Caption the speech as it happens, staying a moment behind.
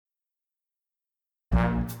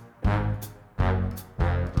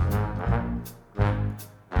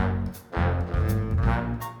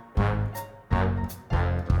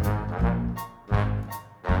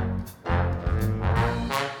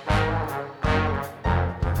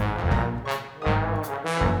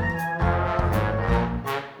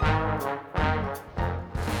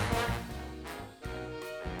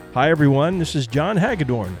Hi everyone, this is John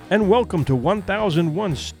Hagedorn, and welcome to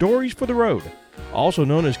 1001 Stories for the Road, also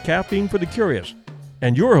known as Caffeine for the Curious,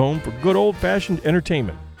 and your home for good old-fashioned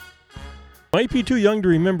entertainment. Might be too young to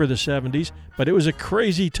remember the 70s, but it was a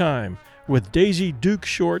crazy time with Daisy Duke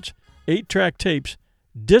shorts, 8-track tapes,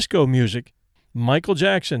 disco music, Michael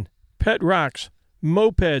Jackson, pet rocks,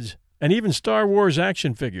 mopeds, and even Star Wars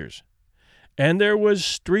action figures. And there was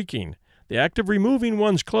streaking, the act of removing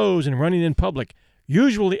one's clothes and running in public,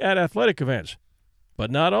 usually at athletic events, but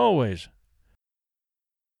not always.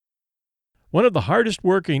 One of the hardest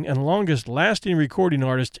working and longest lasting recording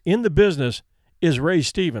artists in the business is Ray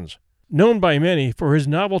Stevens, known by many for his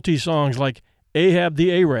novelty songs like Ahab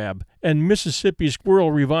the Arab and Mississippi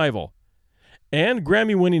Squirrel Revival, and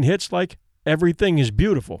Grammy-winning hits like Everything is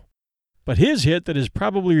Beautiful. But his hit that is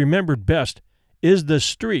probably remembered best is The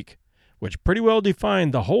Streak, which pretty well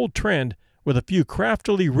defined the whole trend with a few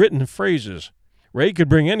craftily written phrases. Ray could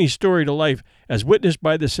bring any story to life, as witnessed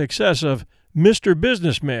by the success of Mr.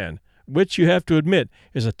 Businessman, which you have to admit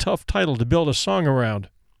is a tough title to build a song around.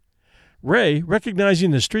 Ray,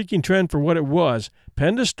 recognizing the streaking trend for what it was,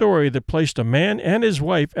 penned a story that placed a man and his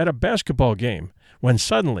wife at a basketball game, when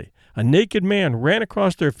suddenly a naked man ran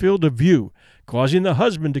across their field of view, causing the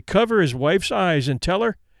husband to cover his wife's eyes and tell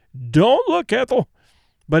her, "Don't look, Ethel!"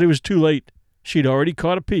 But it was too late. She'd already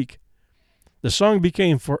caught a peek. The song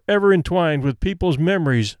became forever entwined with people's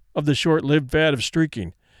memories of the short-lived fad of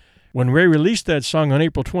streaking. When Ray released that song on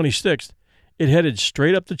April 26th, it headed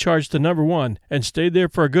straight up the charts to number one and stayed there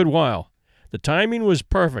for a good while. The timing was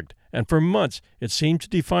perfect, and for months it seemed to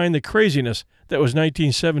define the craziness that was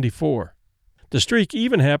 1974. The streak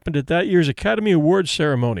even happened at that year's Academy Awards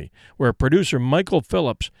ceremony, where producer Michael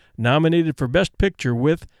Phillips, nominated for Best Picture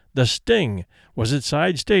with The Sting, was at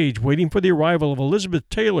side stage waiting for the arrival of Elizabeth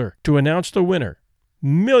Taylor to announce the winner.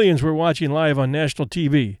 Millions were watching live on national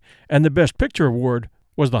TV, and the Best Picture award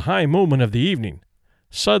was the high moment of the evening.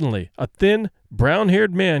 Suddenly, a thin,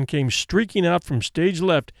 brown-haired man came streaking out from stage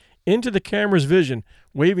left into the camera's vision,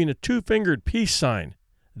 waving a two-fingered peace sign,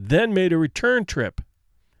 then made a return trip.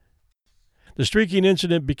 The streaking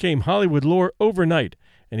incident became Hollywood lore overnight,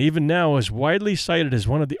 and even now is widely cited as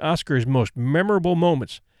one of the Oscars' most memorable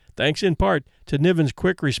moments, thanks in part to Niven's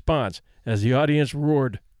quick response as the audience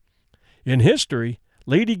roared. In history,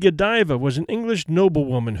 Lady Godiva was an English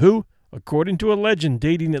noblewoman who, according to a legend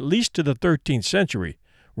dating at least to the 13th century,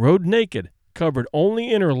 rode naked, covered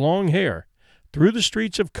only in her long hair, through the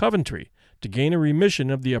streets of Coventry to gain a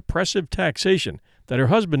remission of the oppressive taxation that her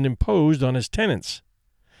husband imposed on his tenants.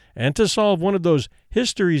 And to solve one of those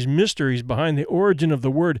history's mysteries behind the origin of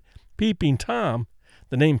the word Peeping Tom,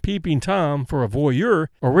 the name Peeping Tom for a voyeur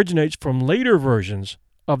originates from later versions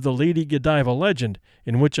of the Lady Godiva legend,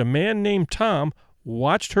 in which a man named Tom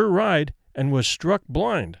watched her ride and was struck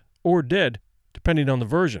blind, or dead, depending on the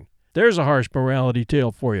version. There's a harsh morality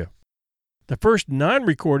tale for you. The first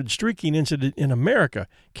non-recorded streaking incident in America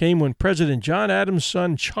came when President John Adams'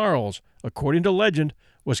 son Charles, according to legend,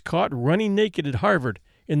 was caught running naked at Harvard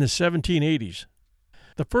in the 1780s.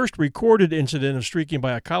 The first recorded incident of streaking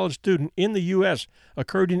by a college student in the U.S.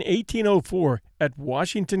 occurred in 1804 at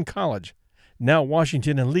Washington College, now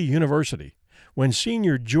Washington and Lee University, when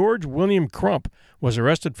senior George William Crump was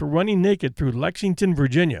arrested for running naked through Lexington,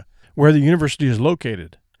 Virginia, where the university is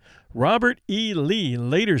located. Robert E. Lee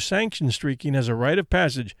later sanctioned streaking as a rite of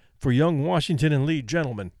passage for young Washington and Lee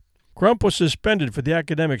gentlemen. Crump was suspended for the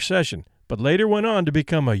academic session, but later went on to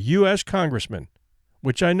become a U.S. congressman,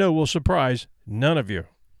 which I know will surprise none of you.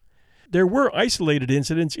 There were isolated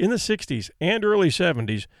incidents in the 60s and early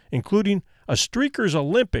 70s, including a Streakers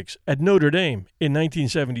Olympics at Notre Dame in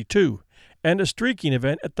 1972 and a streaking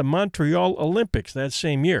event at the Montreal Olympics that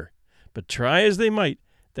same year. But try as they might,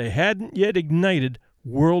 they hadn't yet ignited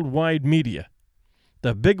worldwide media.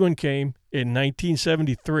 The big one came in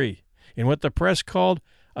 1973 in what the press called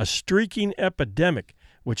a streaking epidemic,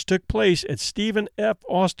 which took place at Stephen F.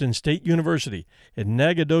 Austin State University in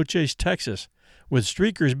Nacogdoches, Texas, with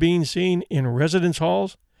streakers being seen in residence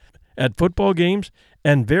halls, at football games,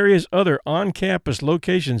 and various other on-campus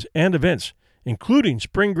locations and events, including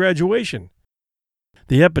spring graduation.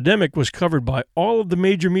 The epidemic was covered by all of the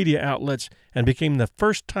major media outlets and became the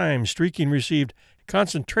first time streaking received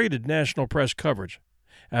concentrated national press coverage.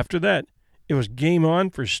 After that, it was game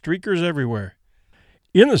on for streakers everywhere.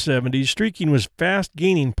 In the 70s, streaking was fast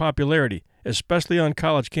gaining popularity, especially on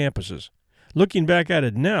college campuses. Looking back at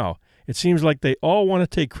it now, it seems like they all want to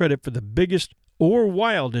take credit for the biggest or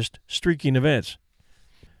wildest streaking events.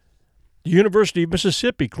 The University of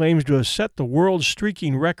Mississippi claims to have set the world's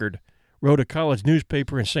streaking record, wrote a college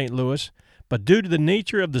newspaper in St. Louis, but due to the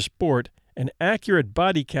nature of the sport an accurate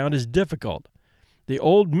body count is difficult. The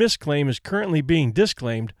old misclaim is currently being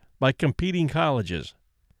disclaimed by competing colleges.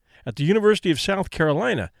 At the University of South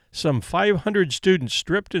Carolina, some 500 students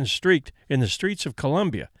stripped and streaked in the streets of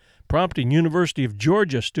Columbia, prompting University of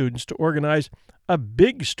Georgia students to organize a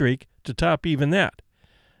big streak to top even that.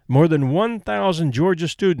 More than 1,000 Georgia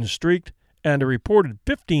students streaked, and a reported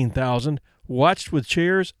 15,000 watched with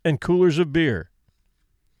chairs and coolers of beer.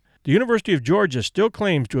 The University of Georgia still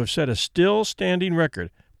claims to have set a still-standing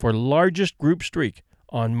record for largest group streak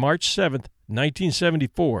on March 7,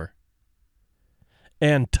 1974.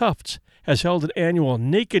 And Tufts has held an annual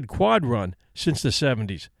naked quad run since the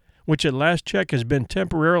 70s, which at last check has been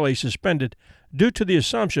temporarily suspended due to the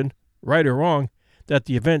assumption, right or wrong, that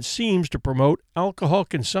the event seems to promote alcohol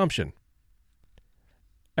consumption.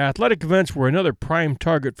 Athletic events were another prime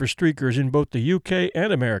target for streakers in both the UK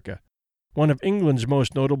and America. One of England's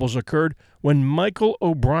most notables occurred when Michael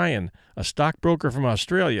O'Brien, a stockbroker from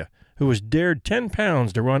Australia, who was dared 10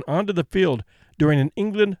 pounds to run onto the field during an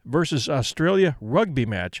England versus Australia rugby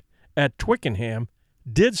match at Twickenham,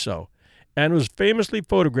 did so, and was famously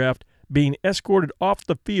photographed being escorted off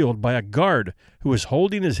the field by a guard who was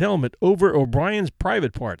holding his helmet over O'Brien's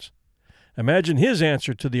private parts. Imagine his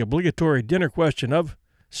answer to the obligatory dinner question of,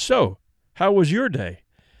 "So, how was your day?"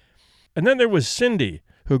 And then there was Cindy,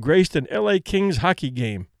 who graced an LA Kings hockey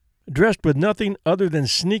game, dressed with nothing other than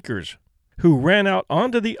sneakers, who ran out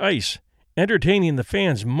onto the ice, entertaining the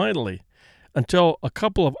fans mightily, until a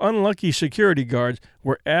couple of unlucky security guards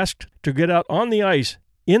were asked to get out on the ice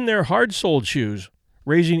in their hard-soled shoes,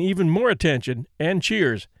 raising even more attention and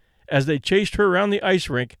cheers as they chased her around the ice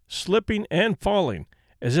rink, slipping and falling,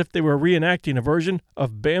 as if they were reenacting a version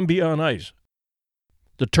of Bambi on Ice.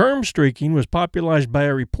 The term streaking was popularized by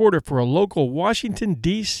a reporter for a local Washington,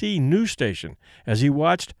 D.C. news station as he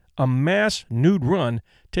watched a mass nude run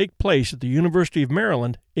take place at the University of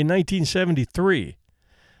Maryland in 1973.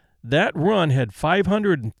 That run had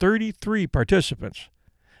 533 participants.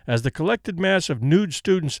 As the collected mass of nude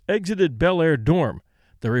students exited Bel Air dorm,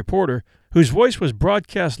 the reporter, whose voice was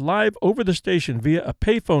broadcast live over the station via a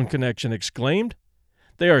payphone connection, exclaimed,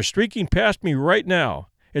 "They are streaking past me right now.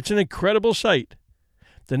 It's an incredible sight."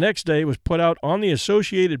 The next day it was put out on the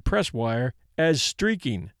Associated Press wire as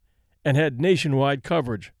streaking and had nationwide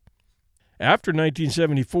coverage. After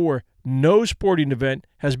 1974, no sporting event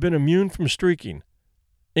has been immune from streaking,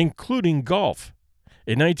 including golf.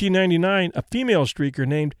 In 1999, a female streaker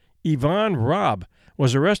named Yvonne Rabb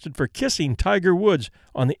was arrested for kissing Tiger Woods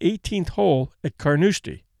on the 18th hole at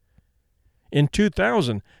Carnoustie. In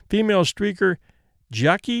 2000, female streaker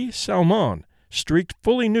Jackie Salmon streaked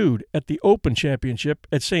fully nude at the Open Championship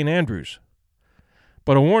at St. Andrews.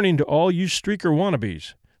 But a warning to all you streaker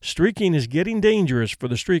wannabes: streaking is getting dangerous for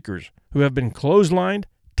the streakers, who have been clotheslined,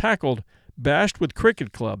 tackled, bashed with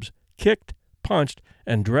cricket clubs, kicked, punched,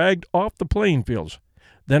 and dragged off the playing fields,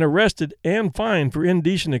 then arrested and fined for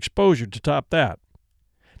indecent exposure to top that.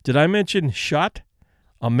 Did I mention shot?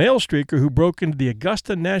 A male streaker who broke into the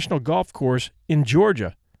Augusta National Golf Course in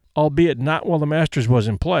Georgia, albeit not while the Masters was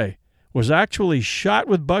in play, was actually shot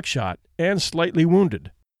with buckshot and slightly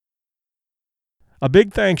wounded. A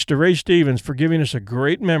big thanks to Ray Stevens for giving us a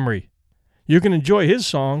great memory. You can enjoy his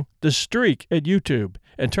song, The Streak, at YouTube,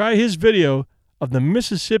 and try his video of the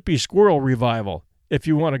Mississippi Squirrel Revival if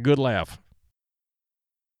you want a good laugh.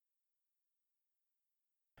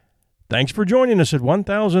 Thanks for joining us at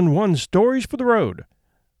 1001 Stories for the Road,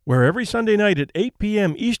 where every Sunday night at 8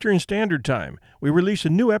 p.m. Eastern Standard Time, we release a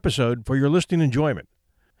new episode for your listening enjoyment.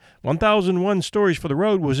 1001 Stories for the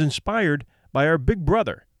Road was inspired by our big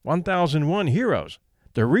brother, 1001 Heroes,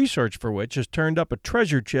 the research for which has turned up a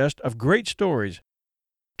treasure chest of great stories,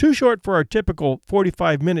 too short for our typical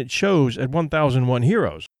 45-minute shows at 1001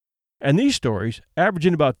 Heroes. And these stories,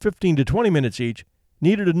 averaging about 15 to 20 minutes each,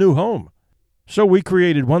 needed a new home. So we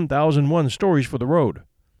created 1001 Stories for the Road.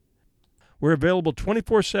 We're available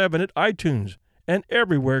 24/7 at iTunes and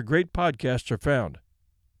everywhere great podcasts are found.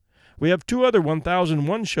 We have 2 other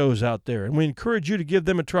 1001 shows out there, and we encourage you to give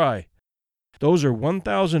them a try. Those are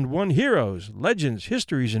 1001 Heroes, Legends,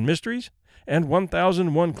 Histories, and Mysteries, and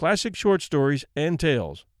 1001 Classic Short Stories and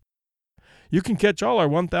Tales. You can catch all our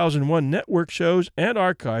 1001 network shows and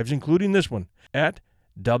archives, including this one, at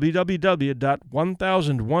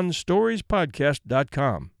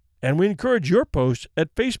www.1001storiespodcast.com. And we encourage your posts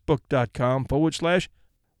at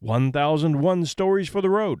facebook.com/1001 Stories for the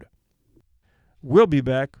Road. We'll be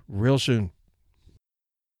back real soon.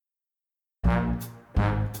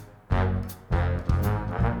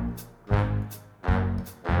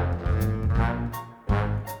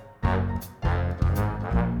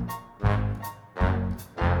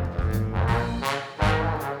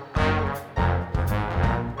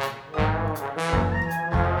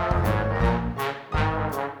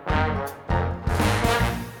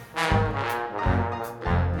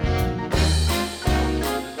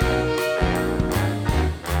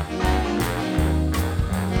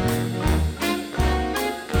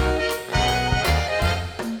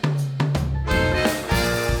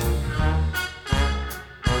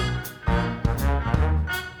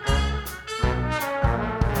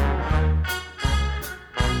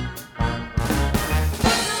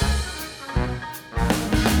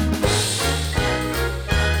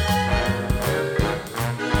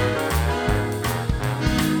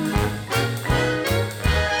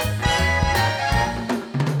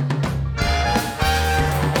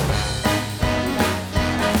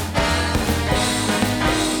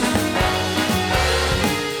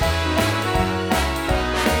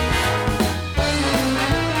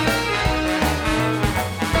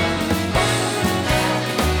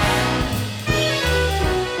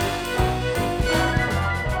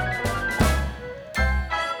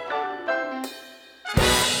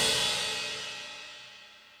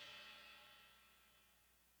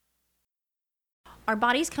 Our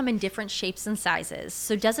bodies come in different shapes and sizes,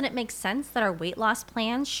 so doesn't it make sense that our weight loss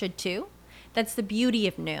plans should too? That's the beauty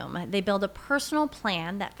of Noom. They build a personal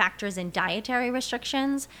plan that factors in dietary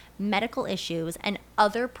restrictions, medical issues, and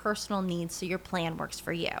other personal needs so your plan works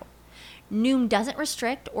for you. Noom doesn't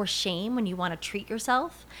restrict or shame when you want to treat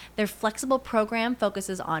yourself. Their flexible program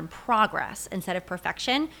focuses on progress instead of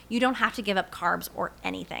perfection. You don't have to give up carbs or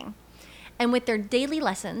anything. And with their daily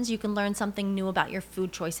lessons, you can learn something new about your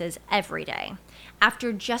food choices every day.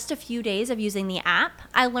 After just a few days of using the app,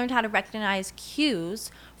 I learned how to recognize cues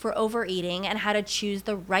for overeating and how to choose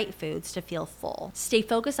the right foods to feel full. Stay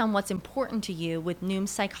focused on what's important to you with Noom's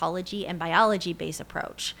psychology and biology-based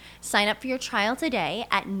approach. Sign up for your trial today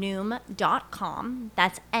at Noom.com.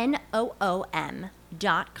 That's Noom.com.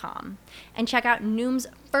 And check out Noom's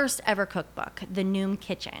first ever cookbook, The Noom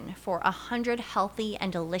Kitchen, for 100 healthy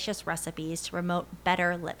and delicious recipes to promote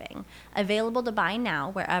better living. Available to buy now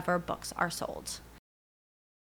wherever books are sold.